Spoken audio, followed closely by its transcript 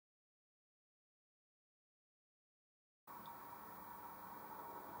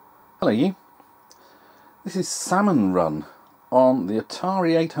Hello you. This is Salmon Run on the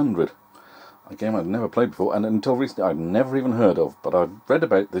Atari 800. A game I'd never played before, and until recently I'd never even heard of, but I'd read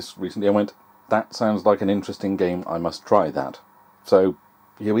about this recently and went, that sounds like an interesting game, I must try that. So,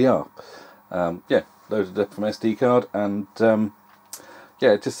 here we are. Yeah, loaded up from SD card, and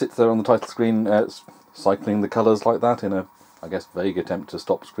yeah, it just sits there on the title screen, cycling the colours like that in a, I guess, vague attempt to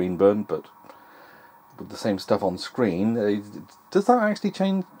stop screen burn, but with the same stuff on screen. Does that actually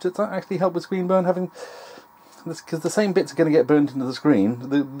change? Does that actually help with screen burn? Having this, because the same bits are going to get burnt into the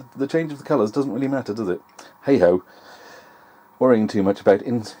screen. The change of the colours doesn't really matter, does it? Hey ho, worrying too much about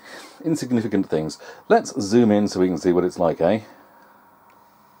insignificant things. Let's zoom in so we can see what it's like, eh?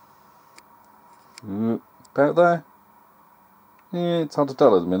 About there. Yeah, it's hard to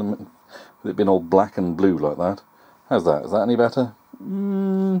tell at the minute. With it being all black and blue like that. How's that? Is that any better?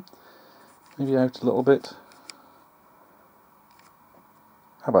 Maybe out a little bit.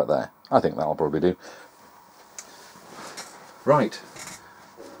 How about there? I think that'll probably do. Right.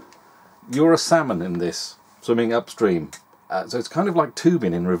 You're a salmon in this, swimming upstream. So it's kind of like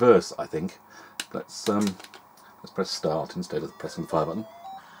tubing in reverse, I think. Let's press start instead of pressing the fire button.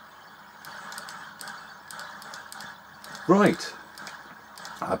 Right.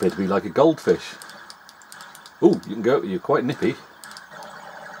 I appear to be like a goldfish. Oh, you can go. You're quite nippy.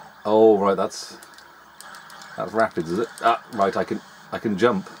 Oh, right. That's rapids, is it? Ah, right. I can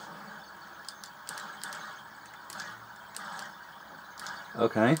jump.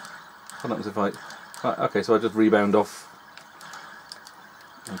 Okay. What happens if I? Right, okay, so I just rebound off.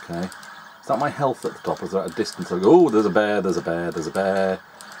 Okay. Is that my health at the top? Or is that a distance? Oh, there's a bear. There's a bear. There's a bear.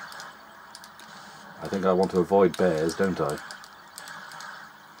 I think I want to avoid bears, don't I?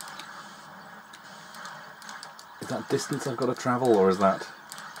 Is that distance I've got to travel, or is that...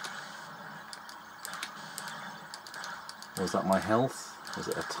 Or is that my health? Is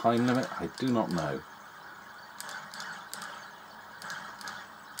it a time limit? I do not know.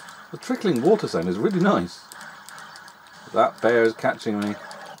 The trickling water sound is really nice. That bear is catching me.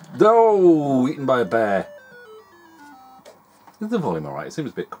 No! Eaten by a bear. Is the volume alright? It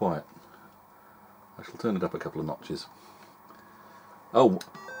seems a bit quiet. I shall turn it up a couple of notches. Oh,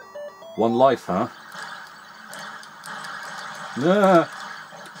 one life, huh? Ah.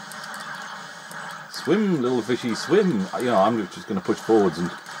 Swim, little fishy, swim. You know, I'm just going to push forwards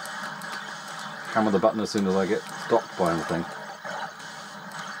and hammer the button as soon as I get stopped by anything.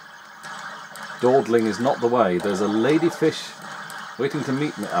 Dawdling is not the way. There's a ladyfish waiting to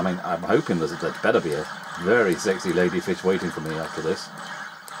meet me. I mean, I'm hoping there's better be a very sexy ladyfish waiting for me after this.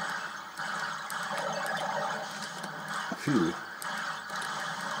 Phew.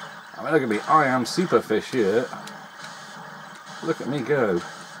 I mean, look at me. I am Superfish here. Look at me go.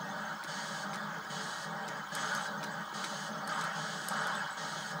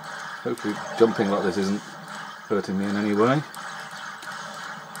 Hopefully jumping like this isn't hurting me in any way.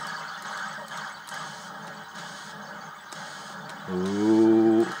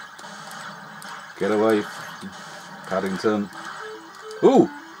 Ooh. Get away, Paddington. Ooh!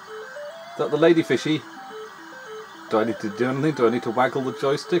 Is that the ladyfishy? Do I need to do anything? Do I need to waggle the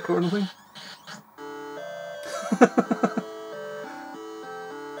joystick or anything?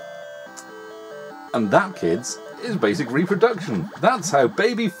 And that, kids, is basic reproduction. That's how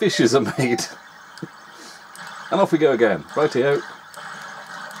baby fishes are made. And off we go again. Rightio.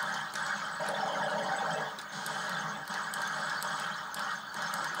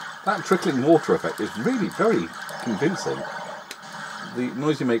 That trickling water effect is really very convincing. The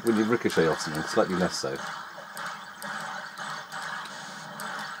noise you make when you ricochet off something, slightly less so.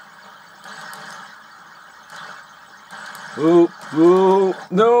 Oh, oh,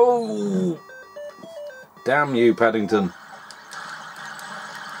 no! Damn you, Paddington.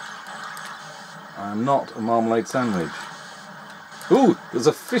 I'm not a marmalade sandwich. Ooh, there's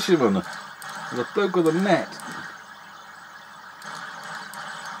a fisherman. There's a bloke with a net.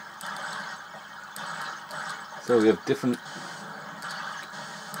 So we have different...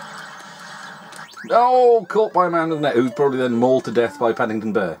 Oh, caught by a man with a net, who's probably then mauled to death by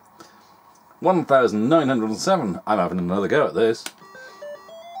Paddington Bear. 1907. I'm having another go at this.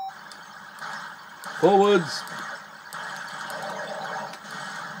 Forwards.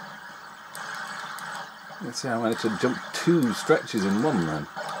 Let's see how I managed to jump 2 stretches in one then.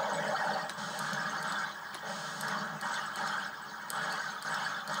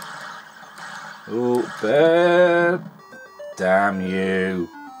 Oh, bear. Damn you.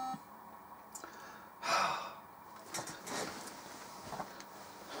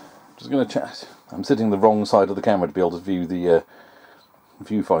 Just going to chat. I'm sitting the wrong side of the camera to be able to view the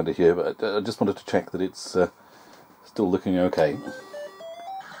viewfinder here, but I just wanted to check that it's still looking okay.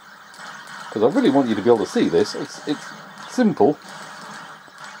 because I really want you to be able to see this. It's simple.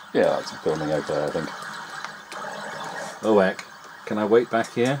 Yeah, that's filming okay, I think. Oh heck, can I wait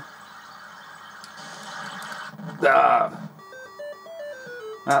back here? Ah!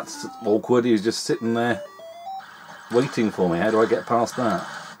 That's awkward, he was just sitting there waiting for me. How do I get past that?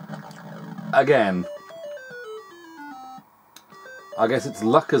 Again. I guess it's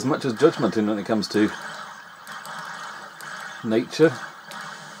luck as much as judgment when it comes to nature.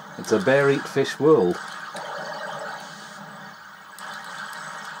 It's a bear eat fish world.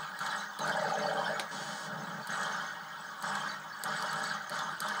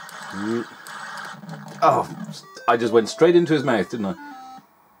 Oh, I just went straight into his mouth, didn't I?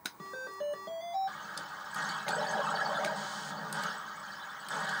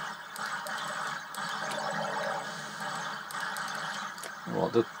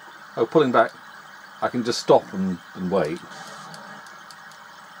 What? Oh, pulling back. I can just stop and wait.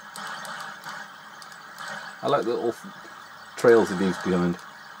 I like the little trails he leaves behind.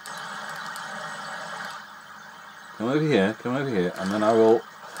 Come over here, and then I will...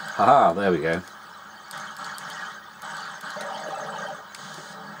 Haha, there we go.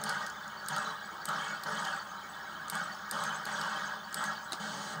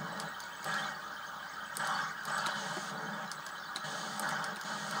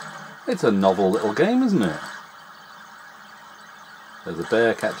 It's a novel little game, isn't it? There's a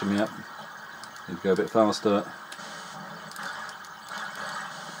bear catching me up. Need to go a bit faster.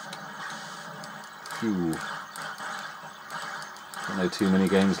 Phew. Don't know too many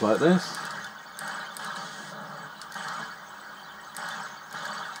games like this.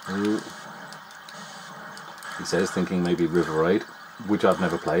 Ooh. He says, thinking maybe River Raid, which I've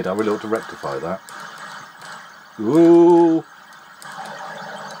never played. I really ought to rectify that. Ooh.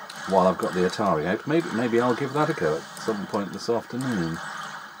 While I've got the Atari out, maybe I'll give that a go at some point this afternoon.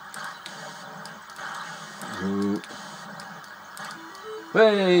 Ooh.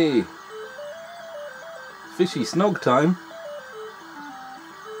 Hey! Fishy snog time.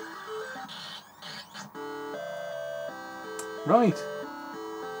 Right.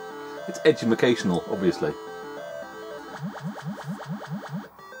 It's educational, obviously.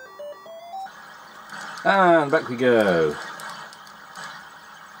 And back we go.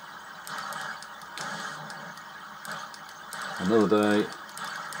 Another day,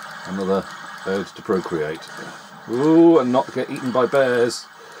 another urge to procreate. Ooh, and not get eaten by bears.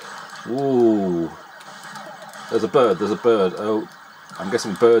 Ooh. There's a bird, Oh, I'm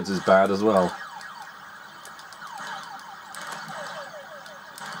guessing birds is bad as well.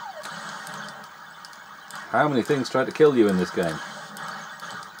 How many things try to kill you in this game?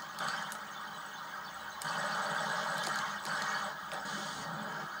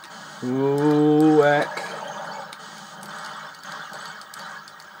 Ooh, heck.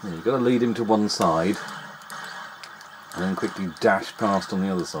 You've got to lead him to one side and then quickly dash past on the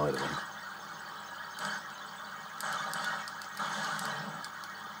other side of him.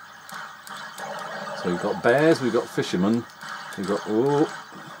 So we've got bears, we've got fishermen, we've got... Ooh.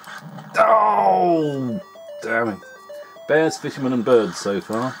 Oh! Damn it. Bears, fishermen and birds so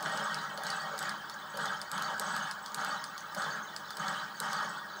far.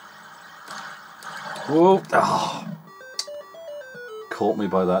 Whoa! Oh. Caught me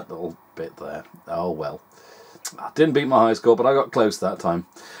by that little bit there. Oh well. I didn't beat my high score, but I got close that time.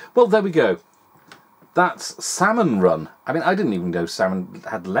 Well, there we go. That's Salmon Run. I mean, I didn't even know salmon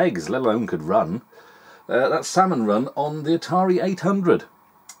had legs, let alone could run. That's Salmon Run on the Atari 800.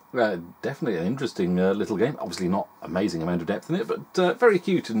 Definitely an interesting little game. Obviously not amazing amount of depth in it, but very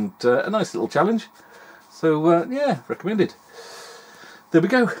cute and a nice little challenge. So, yeah, recommended. There we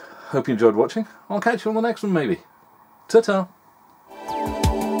go. Hope you enjoyed watching. I'll catch you on the next one, maybe. Ta-ta.